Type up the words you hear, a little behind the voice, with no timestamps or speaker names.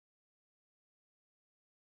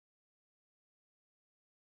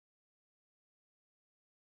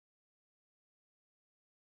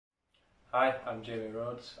Hi, I'm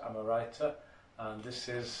Rhodes. I'm a writer, and this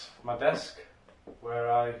is my desk where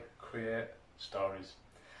I create stories.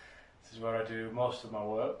 This is where I do most of my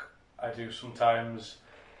work. I do sometimes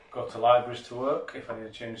go to libraries to work if I need to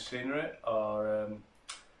change scenery, or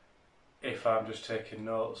if I'm just taking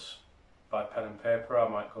notes by pen and paper. I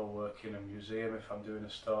might go work in a museum if I'm doing a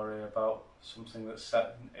story about something that's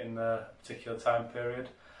set in a particular time period,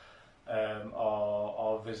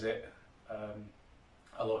 or visit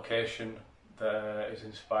a location that is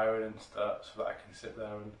inspiring and so that I can sit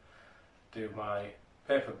there and do my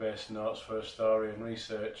paper-based notes for a story and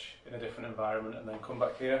research in a different environment, and then come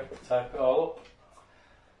back here, type it all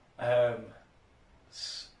up.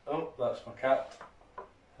 Oh, that's my cat.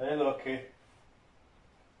 Hey, Loki.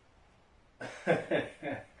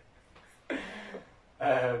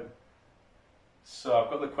 So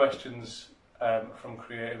I've got the questions from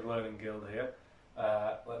Creative Learning Guild here.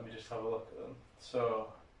 Let me just have a look at them.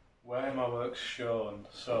 So, where are my works shown?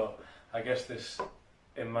 So, I guess this,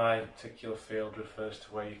 in my particular field, refers to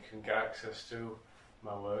where you can get access to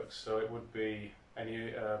my works. So it would be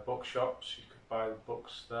any bookshops, you could buy the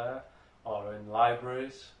books there, or in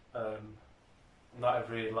libraries. Not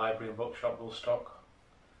every library and bookshop will stock,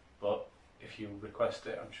 but if you request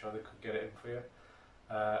it, I'm sure they could get it in for you.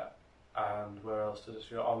 And where else does it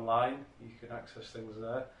show? Online, you can access things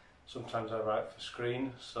there. Sometimes I write for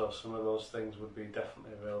screen, so some of those things would be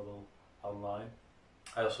definitely available online.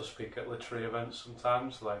 I also speak at literary events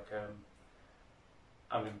sometimes, like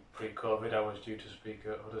pre-COVID I was due to speak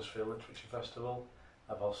at Huddersfield Literature Festival.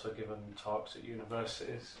 I've also given talks at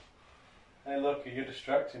universities. Hey look, you're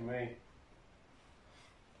distracting me.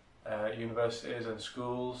 Universities and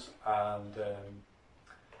schools and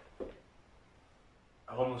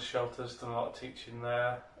homeless shelters, done a lot of teaching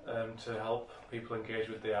there to help people engage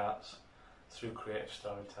with the arts through creative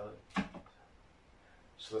storytelling.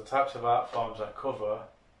 So the types of art forms I cover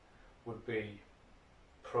would be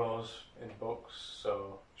prose in books,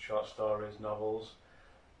 so short stories, novels,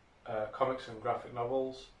 comics and graphic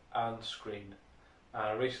novels, and screen. And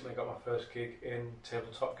I recently got my first gig in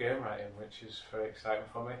tabletop game writing, which is very exciting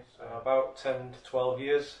for me. So about 10 to 12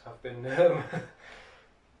 years I've been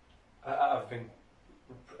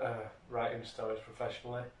writing stories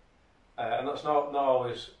professionally, and that's not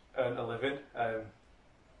always earn a living.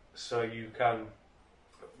 So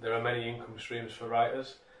there are many income streams for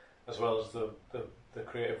writers, as well as the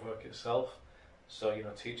creative work itself. So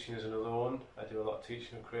teaching is another one. I do a lot of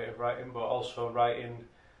teaching and creative writing, but also writing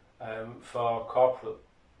for corporate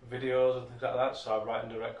videos and things like that. So I write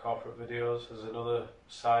and direct corporate videos as another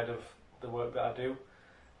side of the work that I do,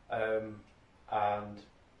 and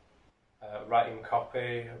writing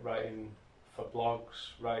copy, writing for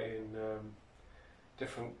blogs, writing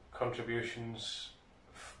different contributions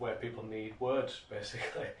where people need words,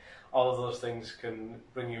 basically. All of those things can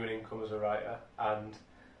bring you an income as a writer, and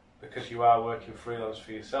because you are working freelance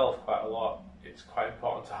for yourself quite a lot, it's quite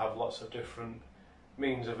important to have lots of different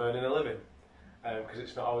means of earning a living, because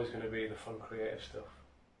it's not always going to be the fun creative stuff.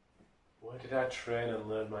 Where did I train and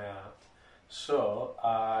learn my art? So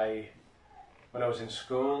when I was in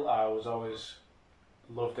school, I was always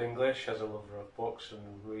loved English as a lover of books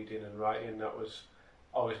and reading and writing. That was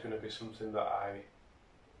always going to be something that I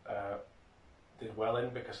did well in,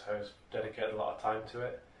 because I was dedicated a lot of time to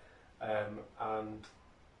it. And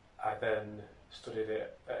I then studied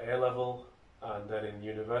it at A level, and then in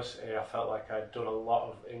university I felt like I'd done a lot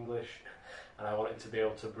of English, and I wanted to be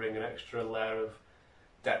able to bring an extra layer of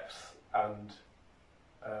depth and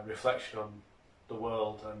reflection on the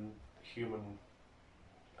world and human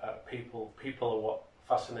people. People are what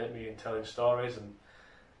fascinate me in telling stories, and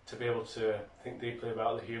to be able to think deeply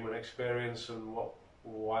about the human experience and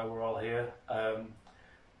why we're all here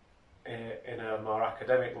in a more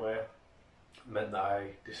academic way meant that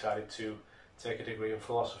I decided to take a degree in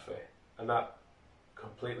philosophy, and that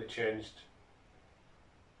completely changed,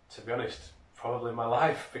 to be honest, probably my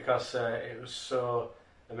life, because it was so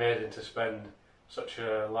amazing to spend such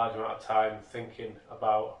a large amount of time thinking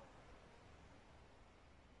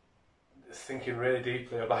really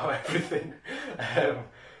deeply about everything.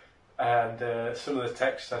 And some of the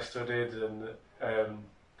texts I studied, and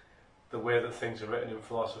the way that things are written in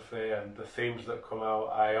philosophy and the themes that come out,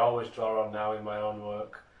 I always draw on now in my own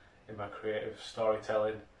work, in my creative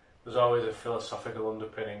storytelling. There's always a philosophical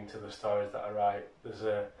underpinning to the stories that I write. There's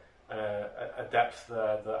a depth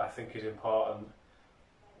there that I think is important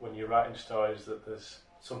when you're writing stories, that there's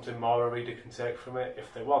something more a reader can take from it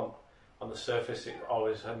if they want. On the surface, it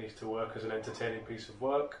always needs to work as an entertaining piece of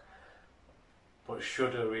work, but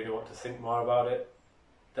should a reader want to think more about it,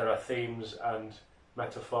 there are themes and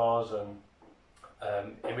metaphors and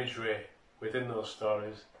imagery within those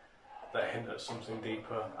stories that hint at something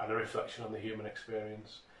deeper and a reflection on the human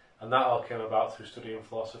experience. And that all came about through studying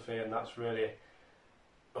philosophy, and that's really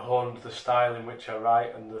honed the style in which I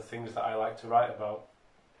write and the things that I like to write about.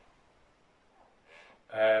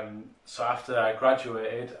 So after I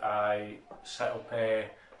graduated, I set up a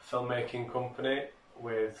filmmaking company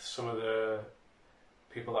with some of the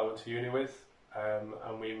people that I went to uni with,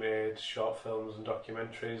 and we made short films and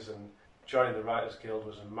documentaries, and joining the Writers Guild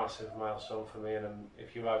was a massive milestone for me. And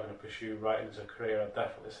if you are going to pursue writing as a career, I'd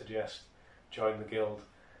definitely suggest join the Guild.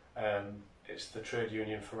 It's the trade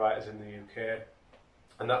union for writers in the UK,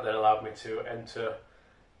 and that then allowed me to enter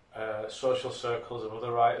social circles of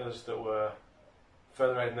other writers that were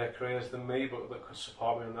further ahead in their careers than me, but that could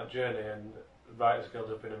support me on that journey, and the Writers Guild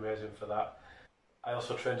have been amazing for that. I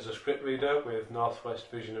also trained as a script reader with Northwest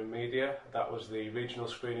Vision and Media. That was the regional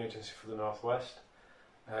screen agency for the Northwest,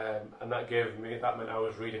 and that meant I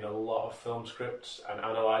was reading a lot of film scripts and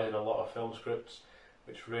analysing a lot of film scripts,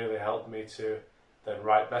 which really helped me to then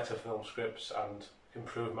write better film scripts and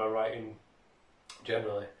improve my writing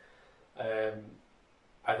generally.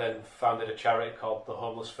 I then founded a charity called the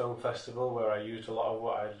Homeless Film Festival, where I used a lot of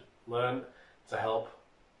what I'd learned to help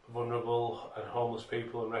vulnerable and homeless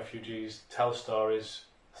people and refugees tell stories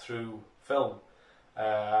through film.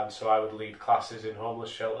 And so I would lead classes in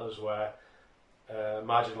homeless shelters where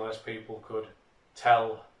marginalised people could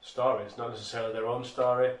tell stories, not necessarily their own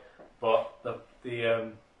story, but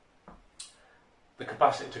the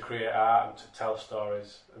capacity to create art and to tell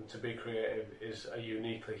stories and to be creative is a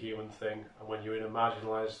uniquely human thing. And when you're in a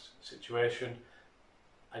marginalised situation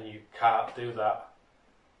and you can't do that,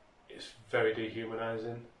 it's very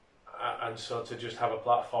dehumanising. And so to just have a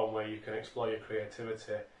platform where you can explore your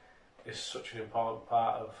creativity is such an important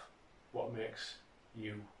part of what makes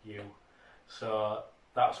you, you. So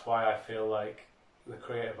that's why I feel like the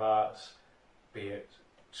creative arts, be it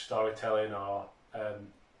storytelling or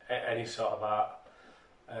any sort of art,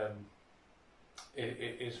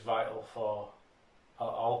 it is vital for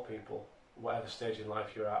all people, whatever stage in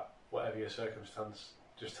life you're at, whatever your circumstance,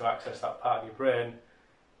 just to access that part of your brain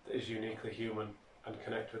that is uniquely human and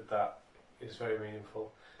connect with that is very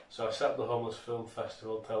meaningful. So I set up the Homeless Film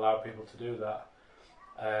Festival to allow people to do that,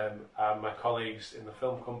 and my colleagues in the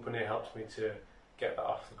film company helped me to get that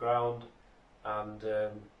off the ground, and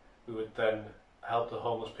we would then help the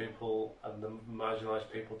homeless people and the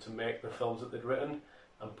marginalised people to make the films that they'd written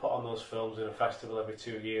and put on those films in a festival every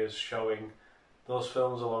 2 years, showing those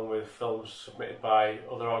films along with films submitted by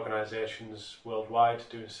other organisations worldwide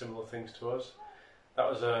doing similar things to us. That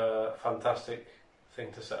was a fantastic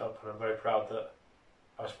thing to set up, and I'm very proud that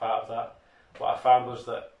I was part of that. What I found was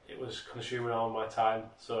that it was consuming all my time,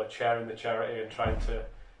 so chairing the charity and trying to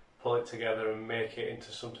pull it together and make it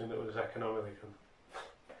into something that was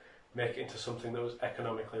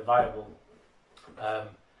economically viable,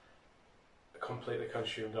 completely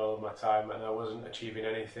consumed all of my time, and I wasn't achieving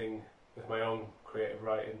anything with my own creative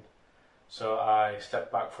writing. So I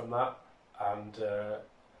stepped back from that, and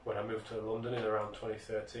when I moved to London in around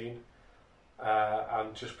 2013,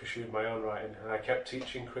 and just pursued my own writing, and I kept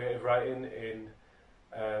teaching creative writing in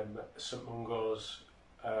St Mungo's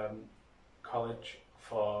college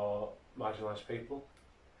for marginalised people.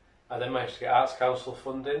 I then managed to get Arts Council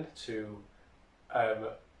funding to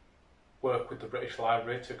work with the British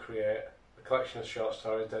Library to create a collection of short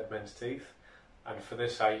stories, Dead Men's Teeth, and for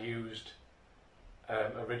this I used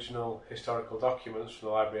original historical documents from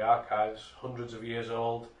the library archives, hundreds of years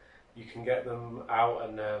old. You can get them out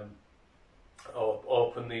and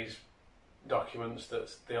open these documents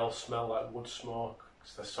that they all smell like wood smoke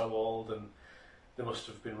because they're so old, and they must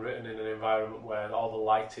have been written in an environment where all the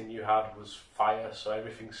lighting you had was fire, so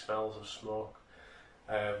everything smells of smoke.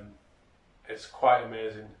 It's quite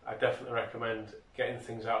amazing. I definitely recommend getting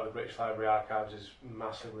things out of the British Library archives. Is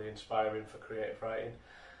massively inspiring for creative writing.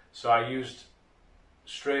 So I used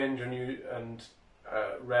strange and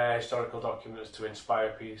rare historical documents to inspire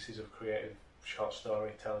pieces of creative short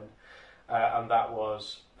storytelling, and that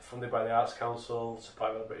was funded by the Arts Council,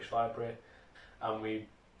 supplied by the British Library, and we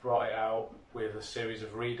brought it out with a series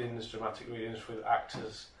of readings, dramatic readings with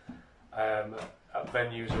actors at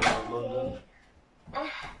venues around London. I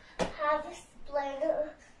have a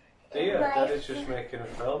splitter. Do you? Daddy's just making a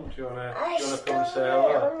film. Do you want to come and say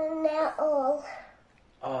hello?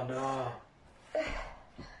 Oh no.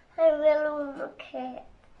 I really want a cape.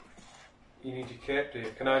 You need your cape, do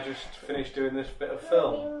you? Can I just finish doing this bit of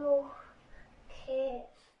film? Cape.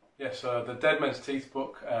 Yeah, so the Dead Men's Teeth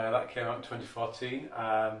book, that came out in 2014,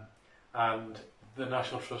 and the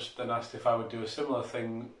National Trust then asked if I would do a similar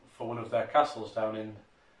thing for one of their castles down in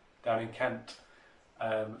Kent.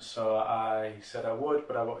 So I said I would,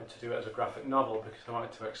 but I wanted to do it as a graphic novel because I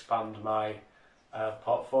wanted to expand my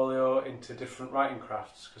portfolio into different writing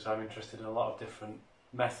crafts, because I'm interested in a lot of different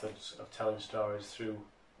methods of telling stories through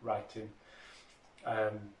writing.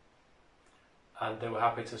 And they were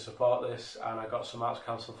happy to support this, and I got some Arts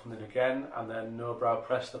Council funding again, and then No Brow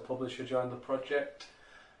Press, the publisher, joined the project,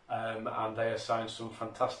 and they assigned some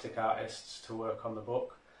fantastic artists to work on the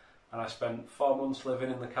book. And I spent 4 months living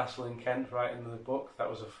in the castle in Kent writing the book. That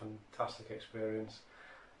was a fantastic experience.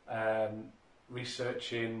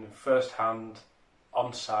 Researching firsthand,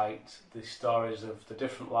 on site, the stories of the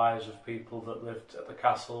different lives of people that lived at the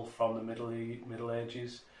castle from the Middle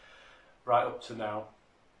Ages right up to now.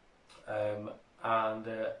 And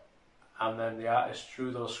then the artist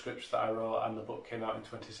drew those scripts that I wrote, and the book came out in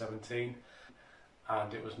 2017.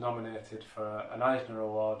 And it was nominated for an Eisner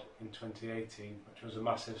Award in 2018, which was a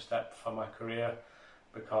massive step for my career,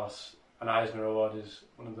 because an Eisner Award is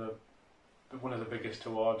one of the biggest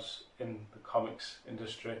awards in the comics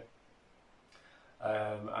industry,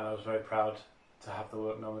 and I was very proud to have the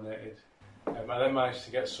work nominated. I then managed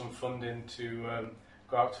to get some funding to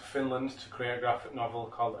go out to Finland to create a graphic novel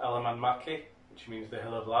called Elemanmäki, which means the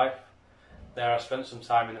Hill of Life. There I spent some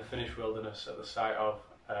time in the Finnish wilderness at the site of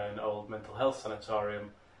an old mental health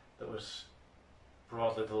sanatorium that was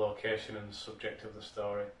broadly the location and subject of the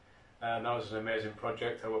story. And that was an amazing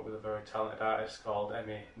project. I worked with a very talented artist called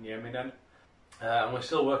Emi Nieminen. And we're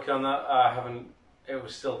still working on that. It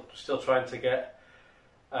was still trying to get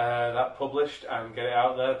that published and get it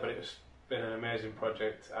out there, but it's been an amazing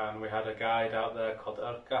project. And we had a guide out there called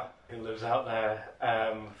Erkka, who lives out there,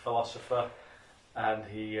 philosopher. And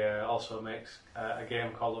he also makes a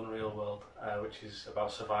game called Unreal World, which is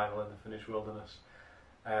about survival in the Finnish wilderness.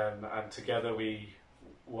 And together we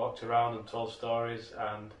walked around and told stories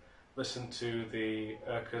and listened to the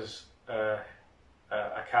Erkka's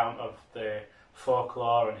account of the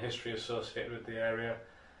folklore and history associated with the area.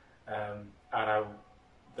 And I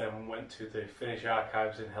then went to the Finnish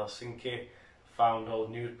archives in Helsinki, found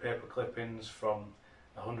old newspaper clippings from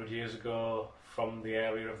 100 years ago from the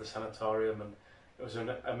area of the sanatorium, and it was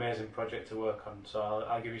an amazing project to work on, so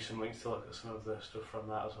I'll give you some links to look at some of the stuff from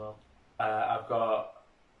that as well. I've got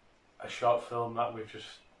a short film that we've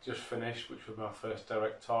just finished, which was my first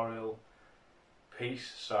directorial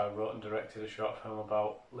piece. So I wrote and directed a short film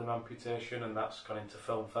about limb amputation, and that's gone into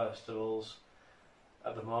film festivals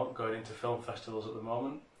at the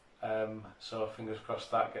moment. So fingers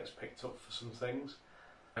crossed that gets picked up for some things.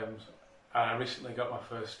 And I recently got my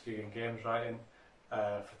first gig in games writing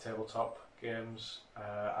for tabletop games,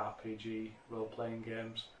 RPG, role-playing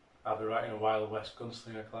games. I'll be writing a Wild West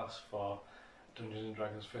Gunslinger class for Dungeons &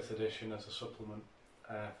 Dragons 5th edition as a supplement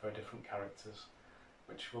for different characters,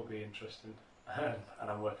 which will be interesting, and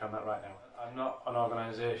I'm working on that right now. I'm not an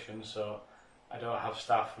organisation, so I don't have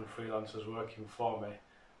staff and freelancers working for me,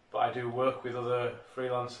 but I do work with other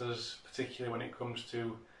freelancers, particularly when it comes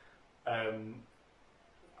to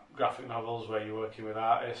graphic novels where you're working with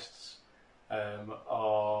artists,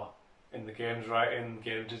 or in the games writing,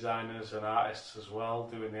 game designers and artists as well,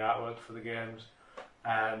 doing the artwork for the games.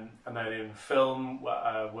 And then in film,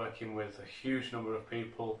 working with a huge number of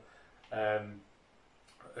people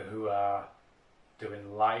who are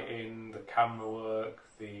doing lighting, the camera work,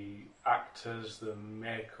 the actors, the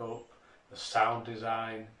makeup, the sound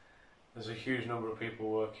design. There's a huge number of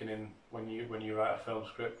people working in when you write a film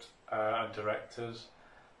script, and directors.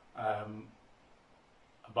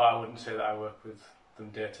 But I wouldn't say that I work with them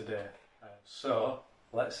day to day. So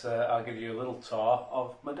I'll give you a little tour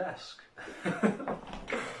of my desk.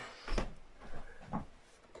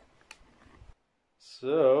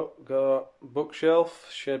 So, got a bookshelf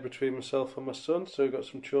shared between myself and my son, so we've got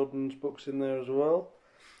some children's books in there as well.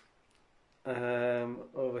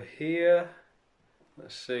 Over here,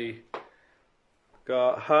 let's see,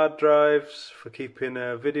 got hard drives for keeping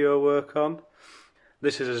video work on.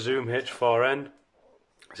 This is a Zoom H4n.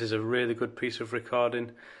 This is a really good piece of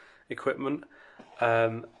recording equipment.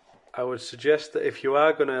 I would suggest that if you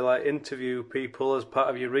are going to interview people as part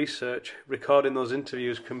of your research, recording those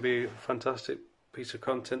interviews can be a fantastic piece of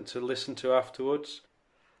content to listen to afterwards.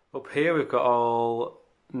 Up here we've got all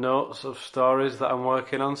notes of stories that I'm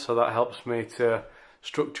working on, so that helps me to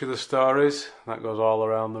structure the stories. That goes all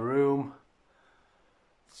around the room.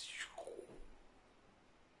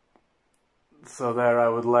 So there I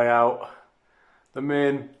would lay out the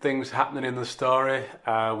main things happening in the story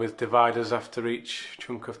with dividers after each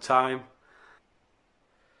chunk of time.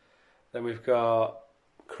 Then we've got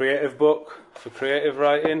creative book for creative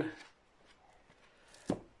writing,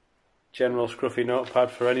 general scruffy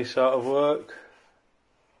notepad for any sort of work,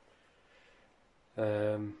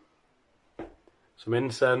 some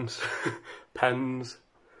incense, pens,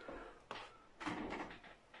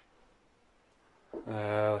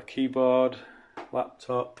 keyboard,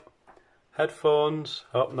 laptop, headphones,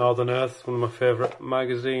 Northern Earth, one of my favourite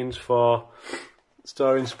magazines for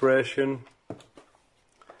store inspiration,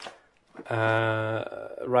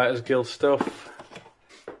 Writers Guild stuff.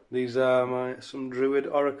 These are some druid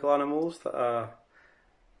oracle animals that are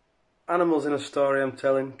animals in a story I'm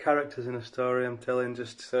telling, characters in a story I'm telling,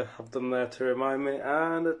 just to have them there to remind me,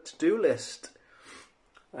 and a to-do list.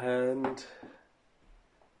 And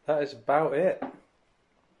that is about it.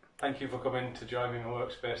 Thank you for coming to join me in my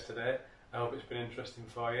workspace today. I hope it's been interesting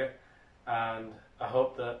for you, and I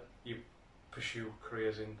hope that you pursue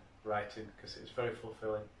careers in writing, because it's very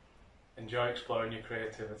fulfilling. Enjoy exploring your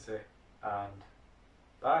creativity, and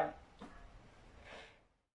bye.